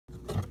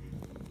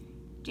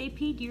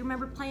JP, do you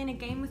remember playing a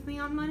game with me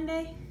on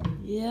Monday?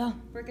 Yeah.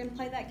 We're going to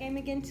play that game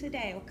again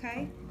today,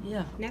 okay?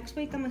 Yeah. Next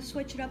week I'm going to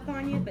switch it up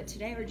on you, but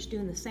today we're just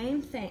doing the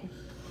same thing.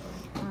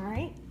 All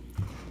right?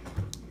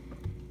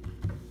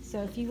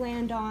 So if you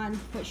land on,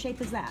 what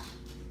shape is that?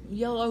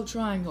 Yellow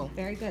triangle.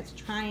 Very good. It's a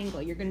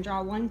triangle. You're going to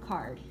draw one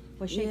card.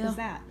 What shape is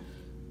that?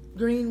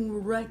 Green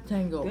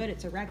rectangle. Good.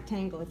 It's a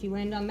rectangle. If you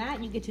land on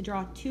that, you get to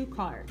draw two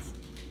cards.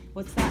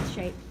 What's that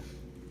shape?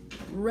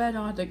 Red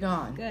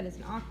octagon. Good. It's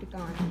an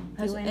octagon.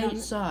 Has 8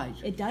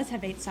 sides. It does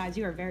have 8 sides.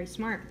 You are very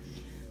smart.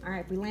 All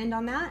right. If we land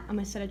on that, I'm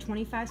going to set a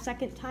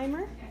 25-second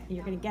timer. And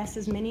you're going to guess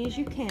as many as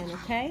you can,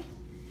 okay?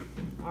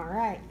 All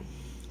right.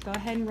 Go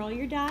ahead and roll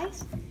your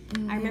dice.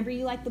 I remember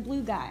you like the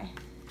blue guy.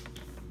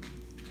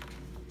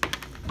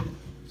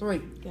 3.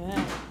 Good.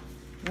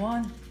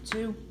 1,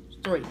 2,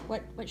 3.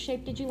 What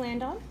shape did you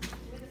land on?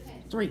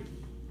 3.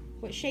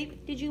 What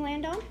shape did you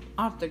land on?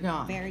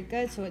 Octagon. Very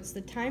good. So it's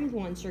the timed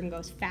one, so you're going to go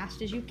as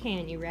fast as you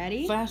can. You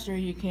ready? Faster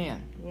you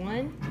can.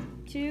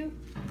 1, 2,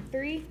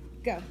 3,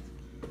 go.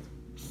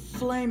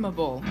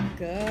 Flammable.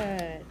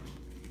 Good.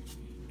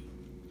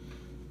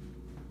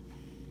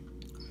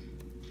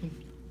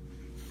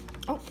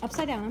 Oh,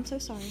 upside down. I'm so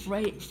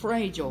sorry.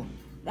 Fragile.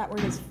 That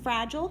word is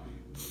fragile.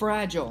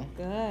 Fragile.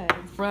 Good.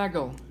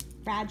 Fragile.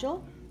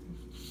 Fragile.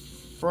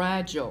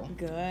 Fragile.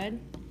 Good.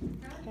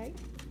 Okay.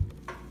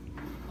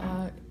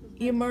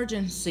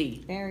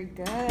 Emergency. Very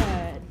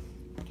good.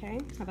 Okay.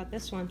 How about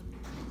this one?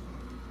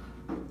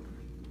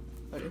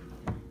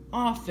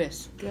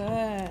 Office.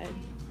 Good.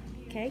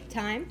 Okay.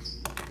 Time.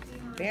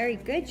 Very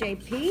good,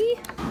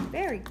 JP.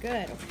 Very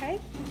good.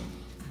 Okay.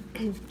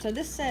 So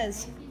this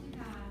says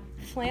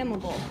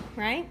flammable,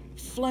 right?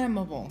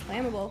 Flammable.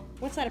 Flammable.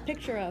 What's that a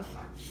picture of?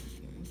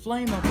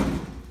 Flammable.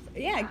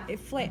 Yeah,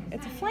 it's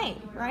a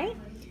flame, right?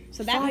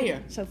 So that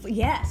Fire.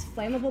 Yes,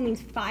 flammable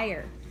means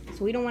fire.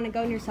 So we don't want to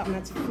go near something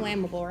that's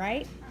flammable,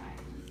 right?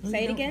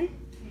 Say it again.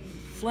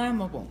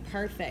 Flammable.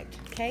 Perfect.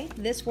 Okay.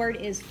 This word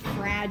is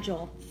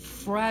fragile.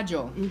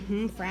 Fragile.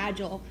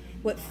 Fragile.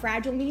 What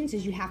fragile means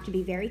is you have to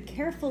be very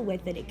careful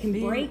with it. It can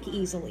break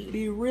easily.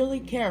 Be really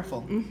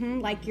careful.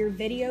 Like your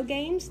video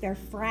games, they're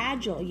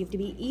fragile. You have to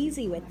be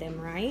easy with them,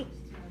 right?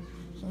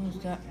 So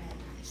is that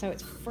So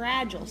it's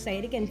fragile. Say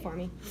it again for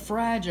me.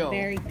 fragile.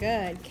 Very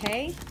good.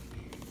 Okay.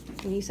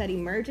 And you said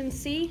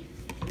emergency.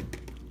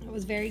 That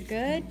was very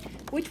good.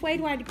 Which way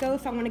do I go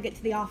if I want to get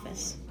to the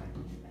office?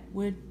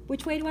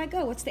 Which way do I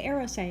go? What's the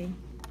arrow saying?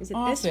 Is it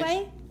Office. this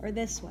way or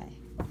this way?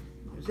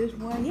 Is this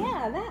way?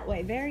 Yeah, that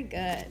way. Very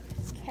good.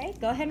 Okay,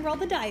 go ahead and roll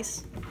the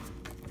dice.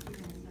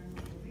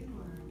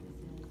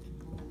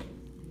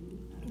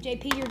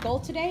 JP, your goal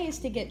today is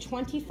to get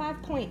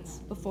 25 points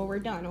before we're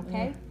done,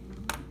 okay?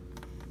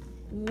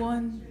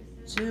 1,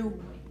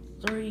 2,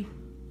 3,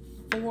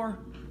 4,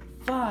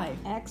 5.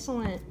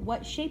 Excellent.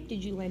 What shape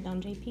did you land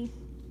on, JP?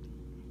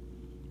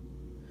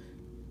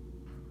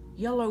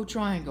 Yellow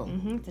triangle.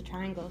 It's a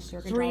triangle, so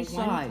we're going to 3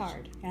 draw one sides.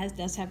 card. It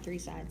does have 3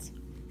 sides.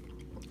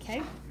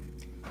 Okay.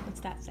 What's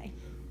that say?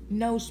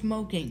 No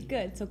smoking.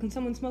 Good. So can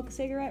someone smoke a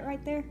cigarette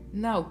right there?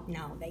 No.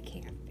 No, they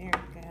can't. Very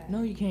good.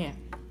 No, you can't.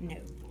 No.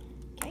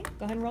 Okay,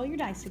 go ahead and roll your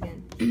dice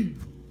again.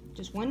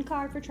 Just one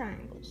card for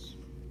triangles.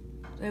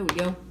 There we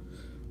go.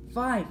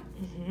 5.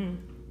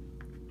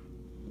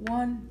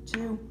 1,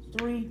 2,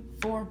 3,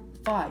 4,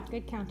 5.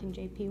 Good counting,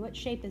 JP. What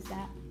shape is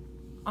that?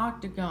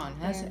 Octagon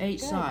has Very 8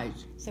 good.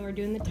 sides. So we're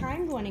doing the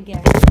timed one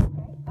again.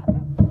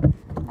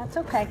 That's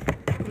okay.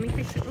 Let me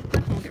fix it real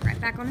quick and we'll get right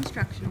back on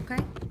instruction,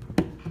 okay?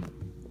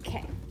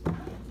 Okay.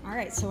 All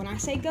right, so when I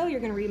say go, you're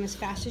going to read them as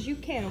fast as you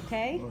can,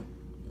 okay?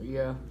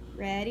 Yeah.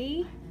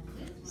 Ready,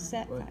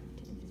 set,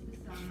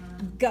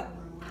 go.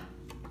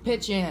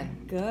 Pitch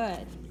in.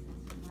 Good.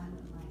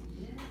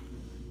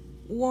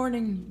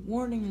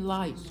 Warning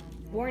lights.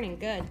 Warning,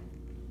 good.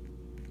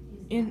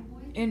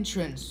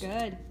 Entrance.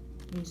 Good.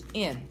 Means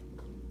in.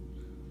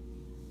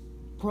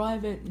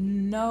 Private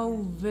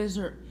no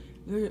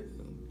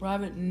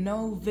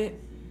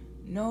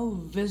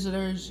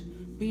visitors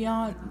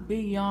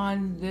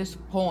beyond this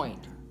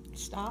point.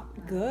 Stop.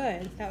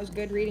 Good. That was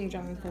good reading,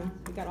 Jonathan.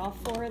 We got all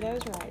 4 of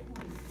those right.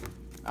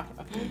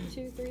 1,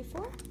 2, 3,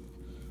 4.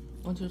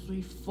 1, 2,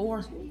 3,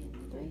 4. 3,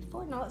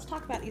 4. Now let's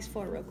talk about these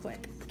 4 real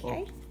quick.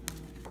 Okay.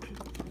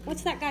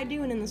 What's that guy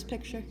doing in this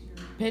picture?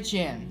 Pitch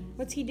in.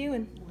 What's he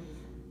doing?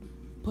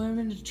 Put him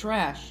in the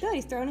trash. Good.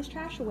 He's throwing his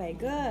trash away.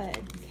 Good.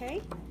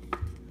 Okay.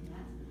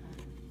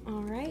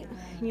 All right.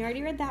 You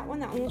already read that one.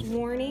 That one was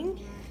warning.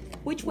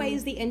 Which way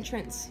is the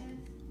entrance?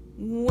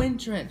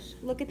 Entrance.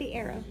 Look at the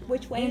arrow.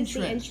 Which way is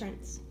the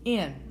entrance?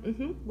 In.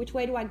 Which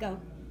way do I go?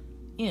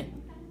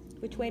 In.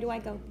 Which way do I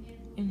go?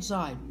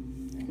 Inside.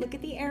 Look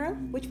at the arrow.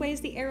 Which way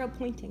is the arrow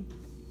pointing?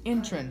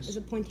 Entrance. Is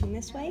it pointing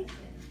this way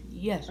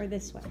Yes. or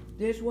this way?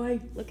 This way.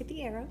 Look at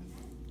the arrow.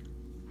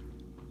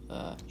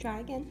 Try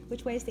again.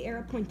 Which way is the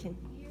arrow pointing?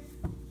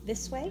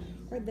 This way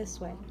or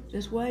this way?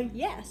 This way.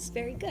 Yes,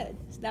 very good.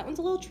 So that one's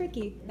a little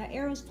tricky. That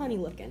arrow's funny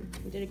looking.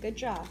 You did a good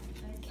job.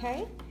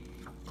 Okay?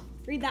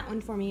 Read that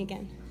one for me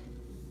again.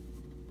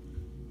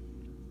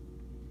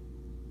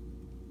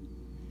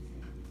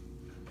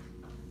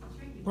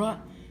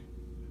 Private.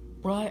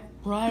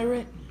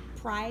 Private.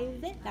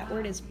 That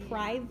word is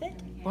private.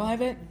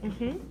 Private.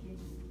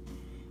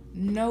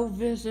 No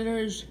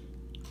visitors.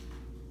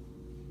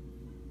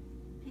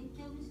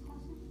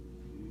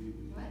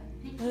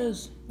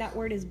 That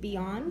word is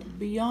beyond.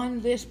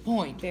 Beyond this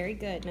point. Very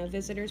good. No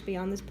visitors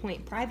beyond this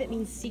point. Private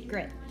means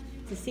secret.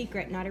 It's a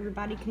secret. Not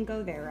everybody can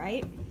go there,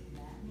 right?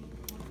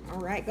 All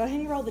right. Go ahead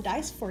and roll the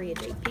dice for you,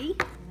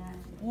 JP.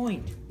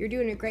 Point. You're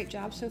doing a great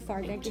job so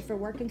far. Thank you for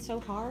working so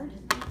hard.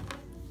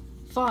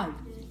 5.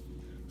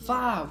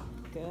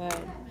 Good.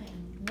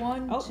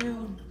 1, Oh.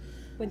 2.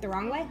 Went the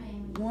wrong way?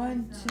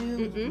 1,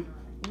 2.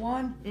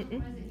 1.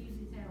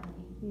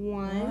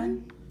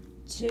 1,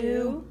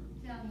 2,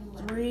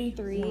 3.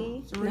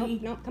 3. 3.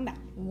 Nope. Come back.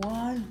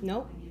 1.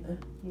 Nope.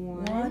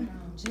 1,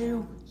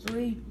 2,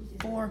 3,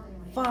 4,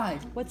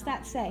 5. What's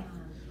that say?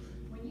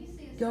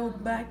 Go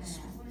back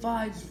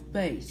 5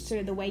 space.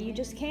 So the way you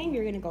just came,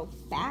 you're going to go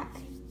back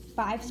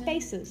 5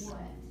 spaces.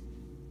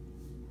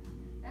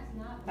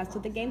 That's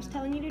what the game's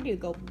telling you to do.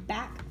 Go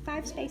back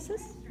 5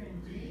 spaces.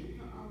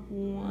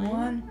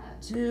 1,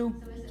 2,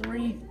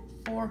 3,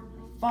 4,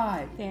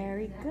 5.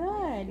 Very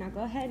good. Now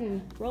go ahead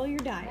and roll your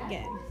die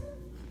again.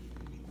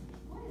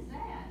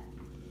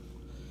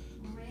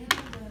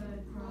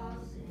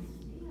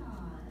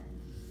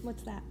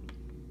 What's that?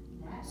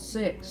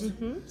 6. So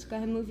go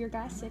ahead and move your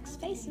guy 6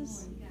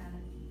 spaces.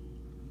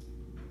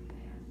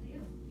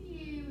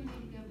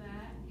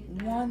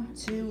 1,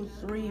 2,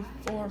 3,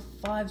 4,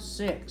 5,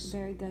 6.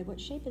 Very good.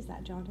 What shape is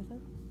that, Jonathan?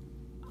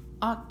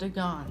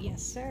 Octagon.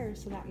 Yes, sir.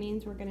 So that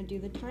means we're going to do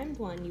the timed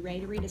one. You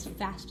ready to read as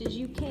fast as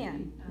you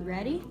can? You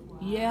ready?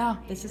 Yeah.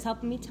 This is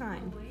helping me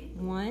time.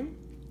 1,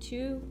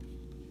 2,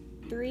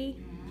 3,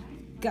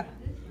 go.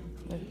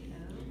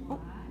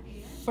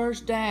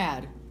 First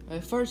aid.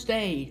 First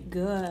aid.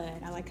 Good.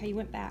 I like how you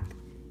went back.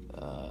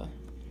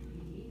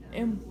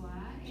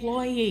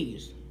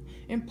 Employees.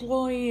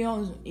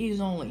 Employees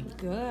only.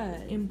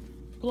 Good.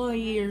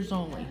 Employees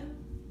only.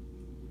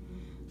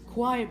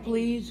 Quiet,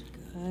 please.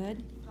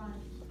 Good.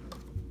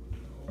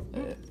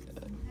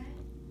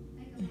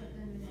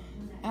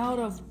 Out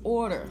of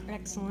order.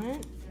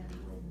 Excellent.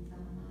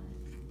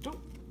 Oh,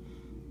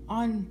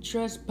 On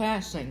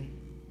trespassing.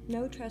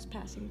 no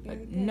trespassing.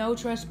 Very good. No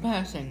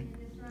trespassing.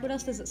 What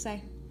else does it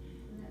say?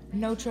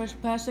 No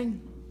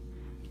trespassing.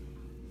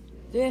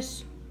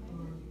 This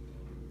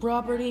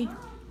property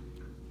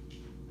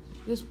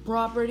is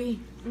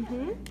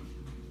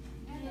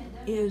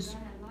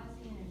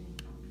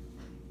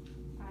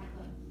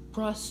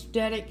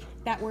prosthetic.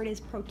 That word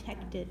is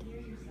protected.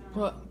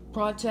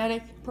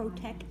 Prosthetic.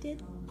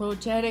 Protected.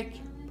 Protected.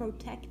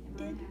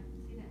 Protected.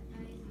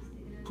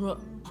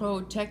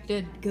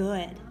 Protected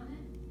Good.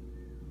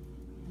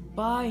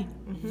 by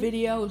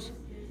videos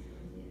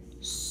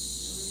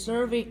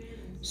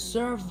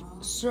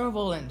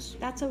surveillance.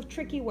 That's a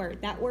tricky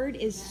word. That word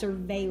is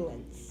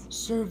surveillance.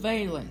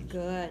 Surveillance.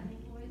 Good.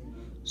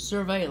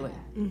 Surveillance.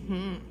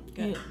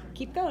 Good.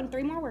 Keep going.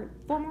 4 more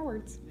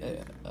words.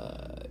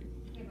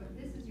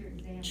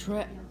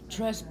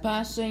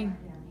 Trespassing.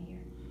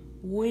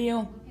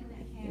 Will.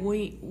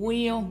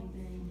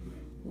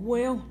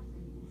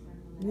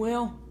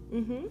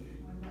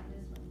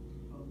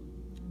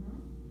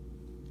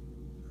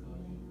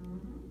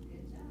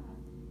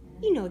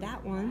 You know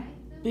that one.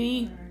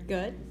 Be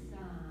Good.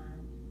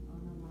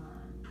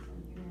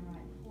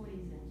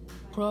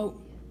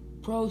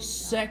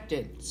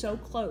 prosected. So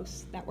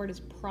close. That word is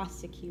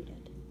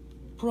prosecuted.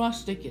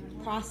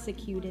 Prosecuted.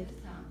 Prosecuted.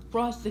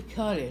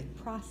 Prosecuted.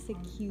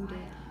 Prosecuted.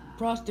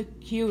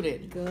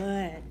 Prosecuted.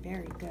 Good.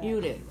 Very good.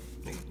 Muted.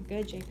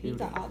 Good, JP. You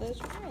got all those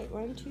right.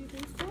 1, 2,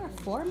 3, 4.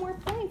 4 more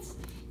points.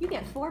 You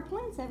get 4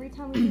 points every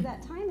time we do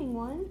that timing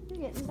one.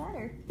 You're getting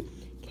better.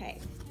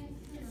 Okay.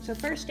 So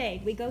first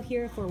aid. We go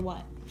here for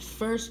what?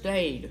 First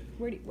aid.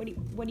 What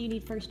do you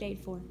need first aid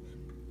for?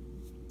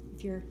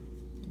 If you're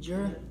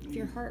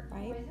hurt,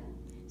 right?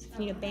 So if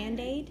you need a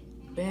Band-Aid.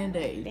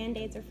 Band-Aid.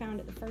 Band-Aids are found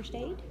at the first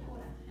aid.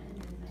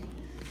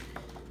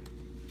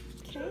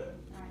 Okay.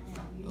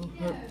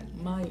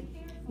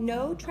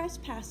 No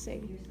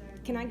trespassing.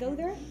 Can I go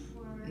there?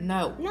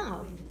 No.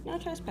 No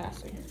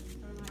trespassing.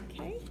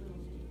 Okay.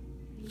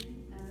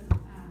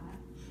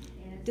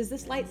 Does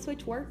this light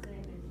switch work?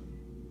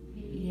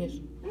 Yes.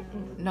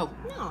 No.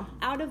 No.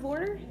 Out of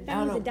order?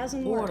 That means it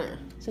doesn't work.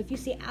 So if you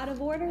see out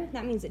of order,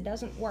 that means it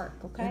doesn't work,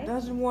 okay? It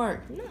doesn't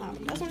work. No,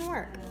 it doesn't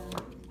work.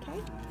 Okay?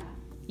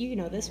 You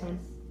know this one.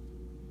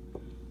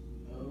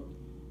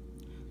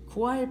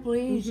 Quiet,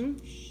 please.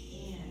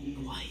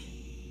 Quiet.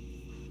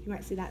 You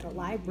might see that in a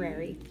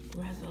library.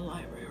 Where's the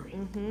library?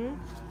 And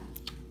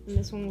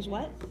this one was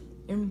what?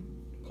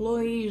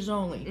 Employees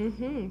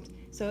only.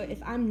 So if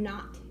I'm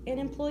not an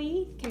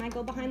employee, can I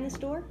go behind this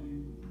door?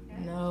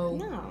 No.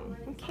 No,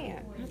 I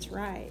can't. That's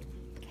right.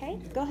 Okay,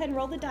 go ahead and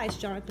roll the dice,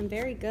 Jonathan.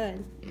 Very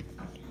good.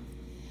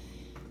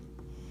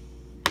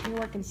 You're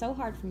working so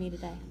hard for me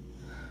today.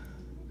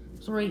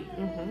 3.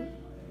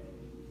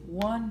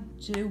 1,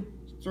 2,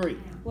 3.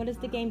 What is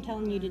the game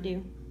telling you to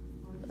do?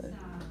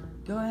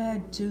 Go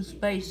ahead 2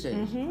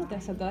 spaces.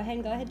 So go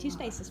ahead 2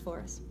 spaces for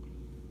us.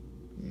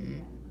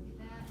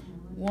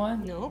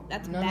 1. No,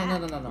 that's No,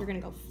 back. no. You're gonna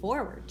go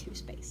forward 2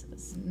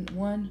 spaces.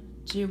 1,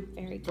 2,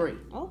 Very good. 3.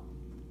 Oh,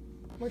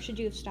 where should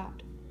you have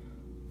stopped?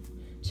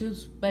 2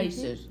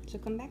 spaces. So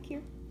come back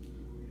here.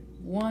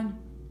 1,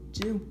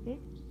 2,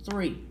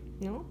 3.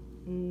 No,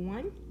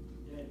 1.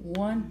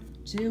 1,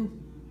 2,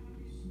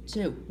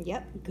 2.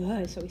 Yep,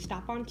 good. So we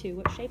stop on 2.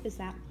 What shape is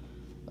that?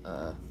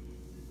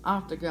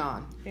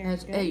 Octagon. Very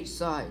Has good. 8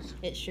 sides.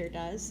 It sure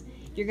does.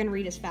 You're gonna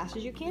read as fast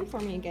as you can for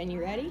me again. You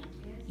ready?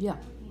 Yeah.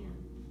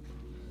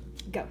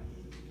 Go.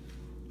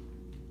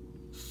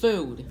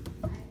 Food.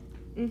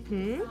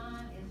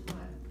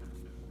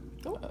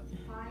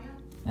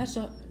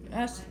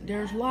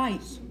 There's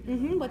lights.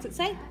 What's it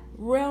say?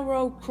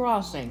 Railroad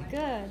crossing.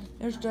 Good.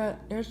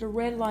 There's the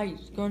red light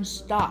going to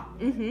stop.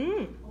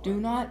 Do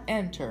not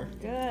enter.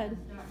 Good.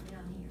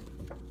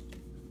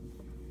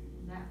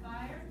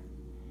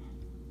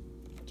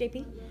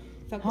 JP,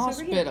 focus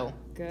Hospital. over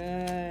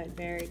here. Good.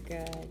 Very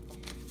good.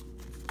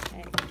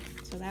 Okay.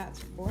 So that's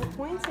 4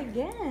 points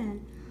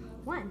again.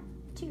 1,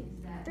 2,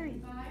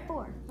 3,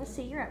 4. Let's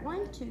see. You're at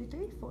 1, 2,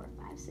 3, 4,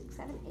 5, 6,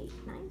 7, 8,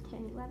 9,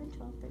 10, 11,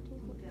 12,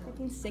 13, 14,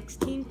 15,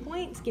 16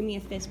 points. Give me a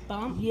fist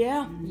bump.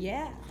 Yeah.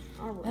 Yeah.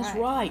 All right. That's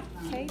right.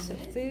 Okay, so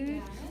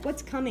food.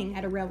 What's coming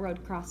at a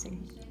railroad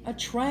crossing? A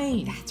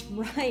train. That's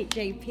right,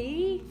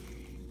 JP.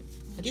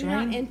 A Do train.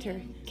 not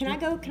enter. Can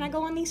I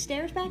go on these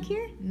stairs back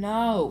here?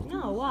 No.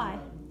 No, why?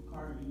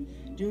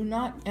 Do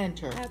not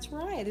enter. That's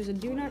right. There's a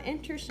do not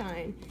enter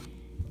sign.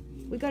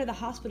 We go to the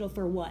hospital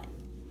for what?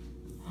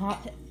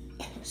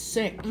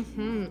 Sick.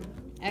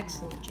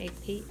 Excellent,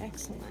 JP.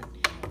 Excellent.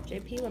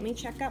 JP, let me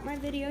check out my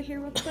video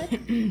here real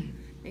quick.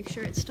 Make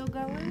sure it's still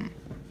going.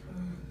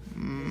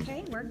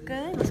 Okay, we're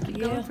good. Let's keep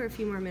going for a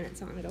few more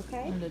minutes on it,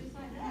 okay?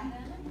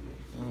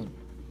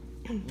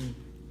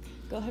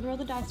 Go ahead and roll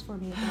the dice for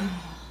me again.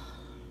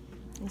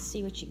 Let's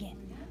see what you get.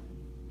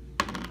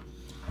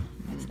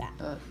 What's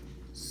that?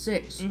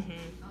 6.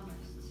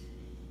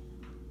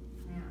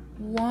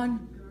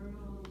 1,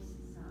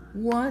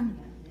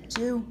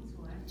 2,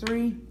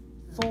 3,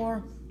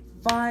 4,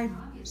 5,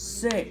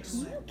 6.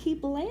 You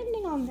keep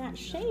landing on that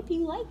shape.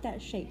 You like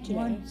that shape today.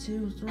 1,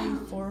 2, 3,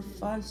 4,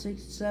 5,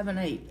 6, 7,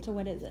 8. So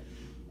what is it?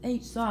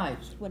 8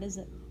 sides. What is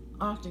it?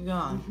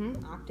 Octagon.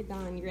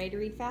 Octagon. You ready to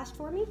read fast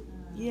for me?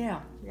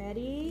 Yeah.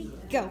 Ready?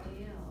 Go.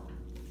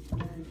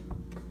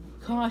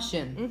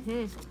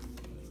 Caution.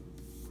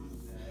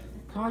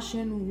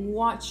 Caution,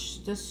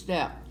 watch the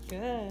step.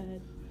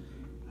 Good.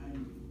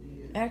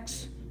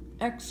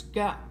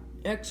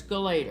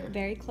 Escalator.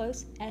 Very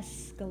close.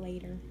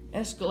 Escalator.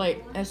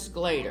 Escalator.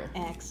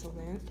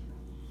 Excellent.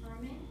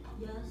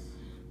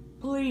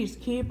 Please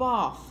keep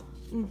off.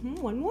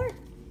 One more.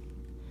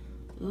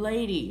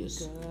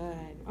 Ladies.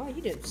 Good. Oh,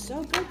 you did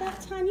so good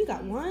that time. You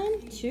got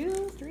 1, 2,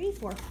 3,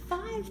 4,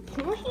 5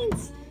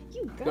 points.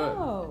 You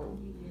go.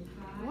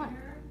 1,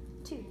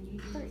 2,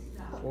 3,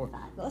 4,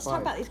 5. Let's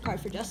talk about these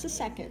cards for just a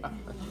second.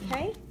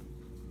 Okay?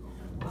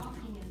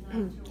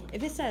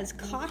 If it says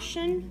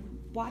caution,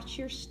 watch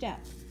your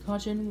step.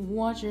 Caution,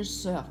 watch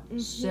yourself.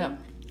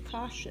 Step.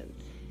 Caution.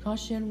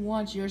 Caution,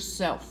 watch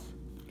yourself.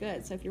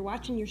 Good. So if you're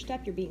watching your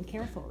step, you're being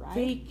careful, right?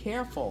 Be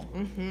careful.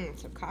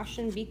 So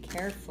caution, be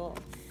careful.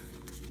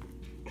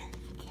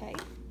 Okay.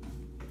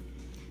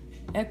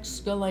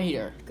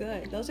 Escalator.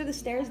 Good. Those are the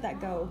stairs that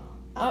go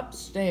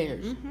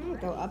Upstairs.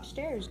 Go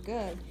upstairs.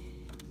 Good.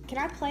 Can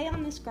I play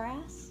on this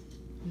grass?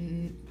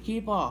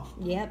 Keep off.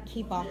 Yep.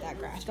 Keep off that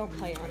grass. Don't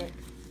play on it.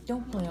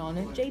 Don't play on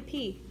it.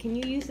 JP, can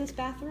you use this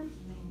bathroom?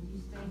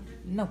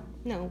 No.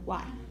 No.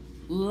 Why?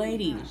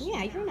 Ladies.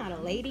 Yeah, you're not a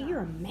lady.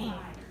 You're a man.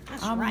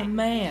 That's I'm right. a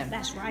man.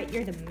 That's right.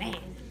 You're the man.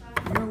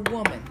 You're a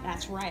woman.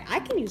 That's right. I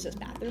can use this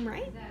bathroom,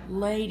 right?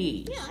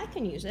 Ladies. Yeah, I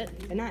can use it,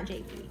 but not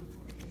JP.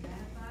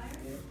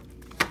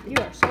 You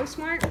are so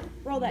smart.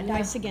 Roll that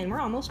dice again. We're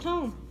almost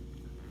home.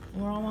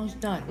 We're almost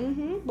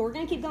done. But we're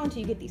gonna keep going until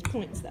you get these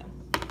points, though.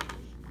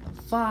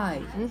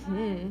 5.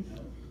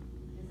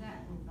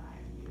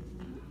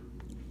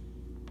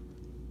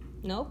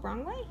 Nope,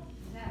 wrong way.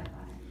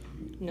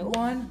 Nope.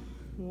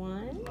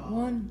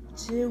 1,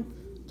 2,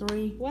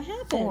 3, What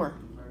happened? 4.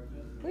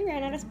 We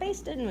ran out of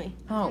space, didn't we?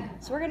 Home.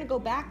 So we're gonna go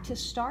back to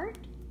start.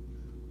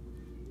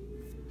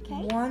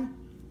 Okay. 1,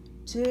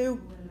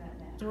 2,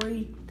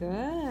 3,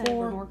 Good. 4,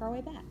 We're gonna work our way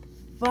back.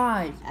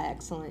 5.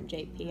 Excellent,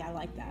 JP. I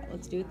like that.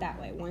 Let's do it that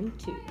way. 1,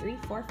 2, 3,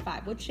 4,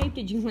 5. What shape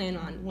did you land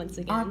on once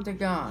again?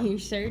 Octagon. You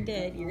sure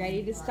did. You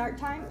ready to start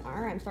time?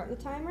 All right, I'm starting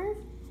the timer.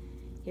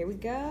 Here we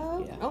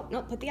go. Yeah. Oh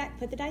no! Put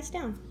the dice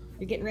down.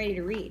 You're getting ready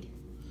to read.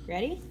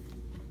 Ready?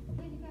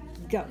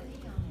 Go.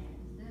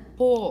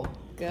 Pull.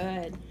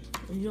 Good.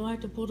 You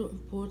like to pull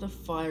the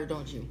fire,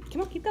 don't you?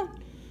 Come on, keep going.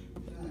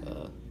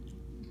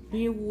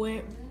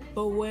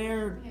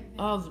 Beware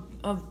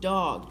of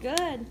dog.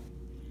 Good.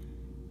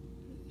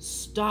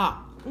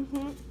 Stop.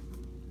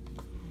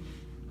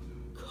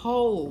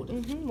 Cold.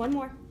 One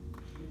more.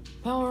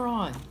 Power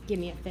on. Give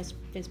me a fist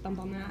bump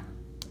on that.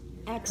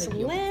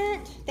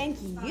 Excellent. Thank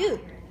you.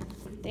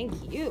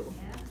 Thank you.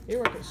 You're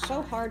working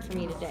so hard for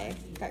me today.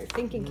 Got your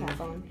thinking cap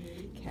on.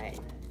 Okay.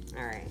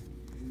 All right.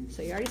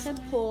 So you already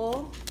said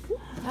pull.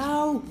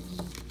 Ow!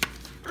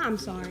 I'm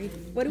sorry.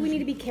 What do we need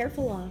to be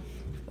careful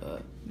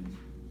of?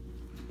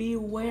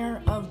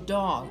 Beware of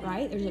dog.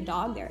 Right? There's a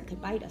dog there. It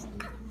could bite us.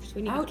 So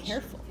we need to be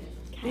careful.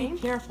 Okay? Be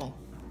careful.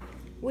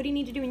 What do you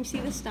need to do when you see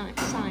this sign?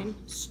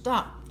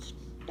 Stop.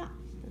 Stop.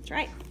 That's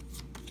right.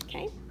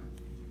 Okay?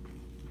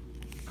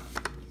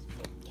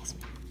 Yes,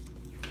 ma'am.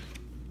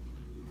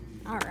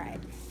 All right.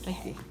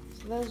 Thank you.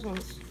 So those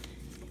ones,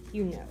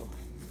 you know.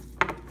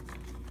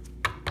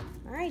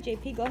 All right,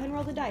 JP, go ahead and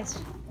roll the dice.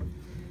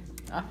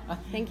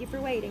 Thank you for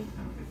waiting.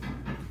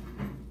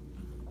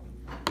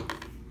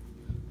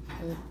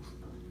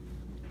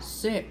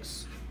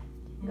 6.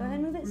 Go ahead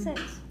and move it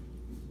 6.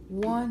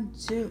 1,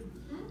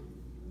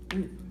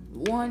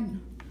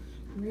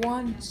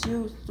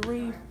 2,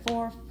 3,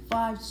 4,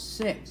 5,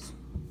 6.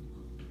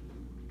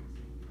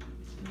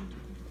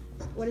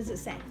 What does it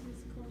say?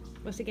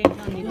 What's the game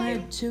telling you I to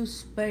do? have 2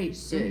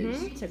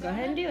 spaces. So go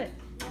ahead and do it.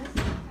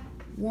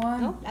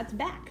 1. Oh, that's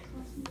back.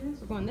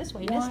 We're going this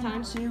way this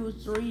time. 1, 2,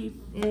 3,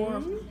 4.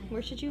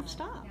 Where should you have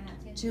stopped?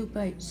 2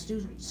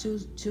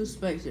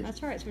 spaces.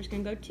 That's right. So we're just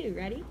gonna go 2.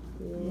 Ready?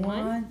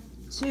 1,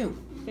 2.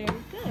 Very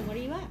good. What are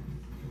you at?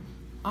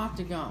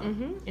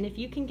 Octagon. And if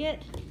you can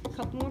get a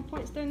couple more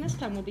points there this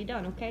time, we'll be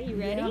done. Okay? You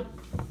ready?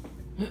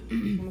 Yeah.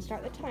 I'm gonna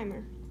start the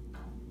timer.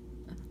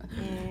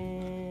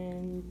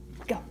 And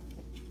go.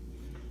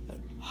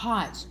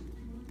 Hot.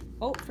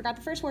 Oh, forgot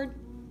the first word.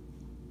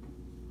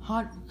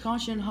 Hot.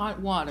 Caution.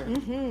 Hot water.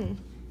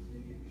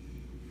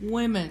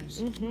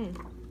 Women's.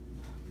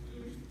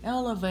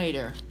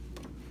 Elevator.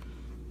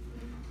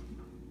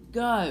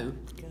 Go.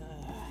 Good.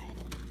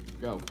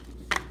 Go.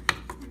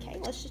 Okay,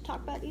 let's just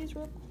talk about these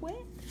real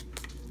quick.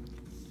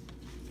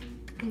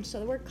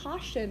 So the word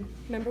caution,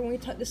 remember when we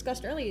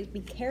discussed earlier, is be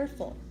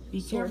careful.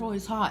 Be careful,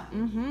 it's hot.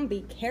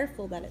 Be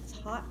careful that it's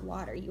hot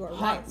water. You are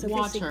Hot right. So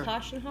water. if you say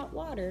caution hot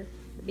water,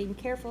 you're being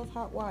careful of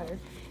hot water.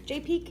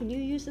 JP, can you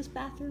use this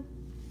bathroom?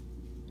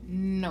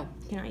 No.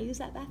 Can I use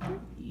that bathroom?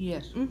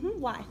 Yes.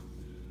 Why?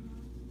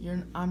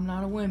 I'm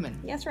not a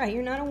woman. That's right,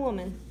 you're not a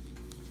woman.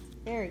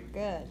 Very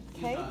good.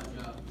 Okay.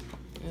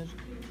 Yes.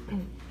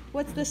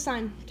 What's this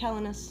sign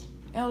telling us?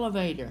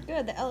 Elevator.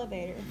 Good, the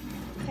elevator.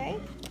 Okay.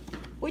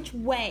 Which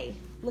way?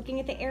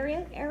 Looking at the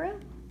arrow?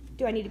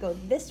 Do I need to go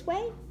this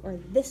way or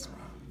this way?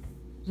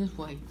 This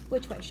way.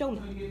 Which way? Show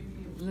me.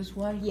 This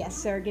way? Yes,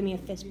 sir. Give me a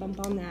fist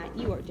bump on that.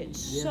 You did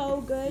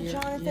so good,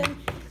 Yeah. Jonathan.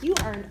 You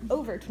earned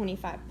over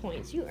 25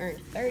 points. You earned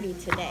 30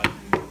 today.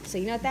 So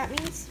you know what that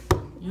means?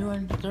 You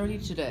earned 30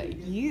 today.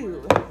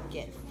 You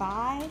get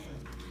 5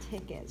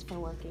 tickets for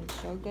working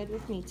so good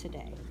with me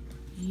today.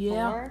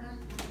 Yeah. 4,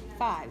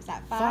 5. Is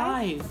that 5?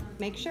 5.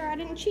 Make sure I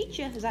didn't cheat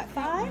you. Is that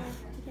 5?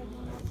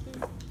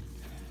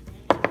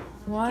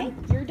 1,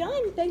 Okay, you're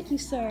done. Thank you,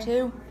 sir.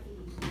 2,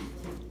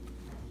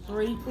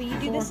 3, Will you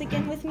do 4, this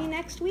again with me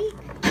next week?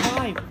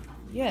 5.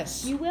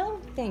 Yes. You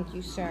will? Thank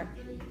you, sir.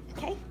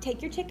 Okay,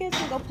 take your tickets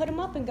and go put them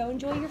up and go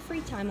enjoy your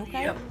free time,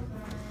 okay? Yep.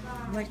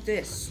 Like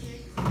this.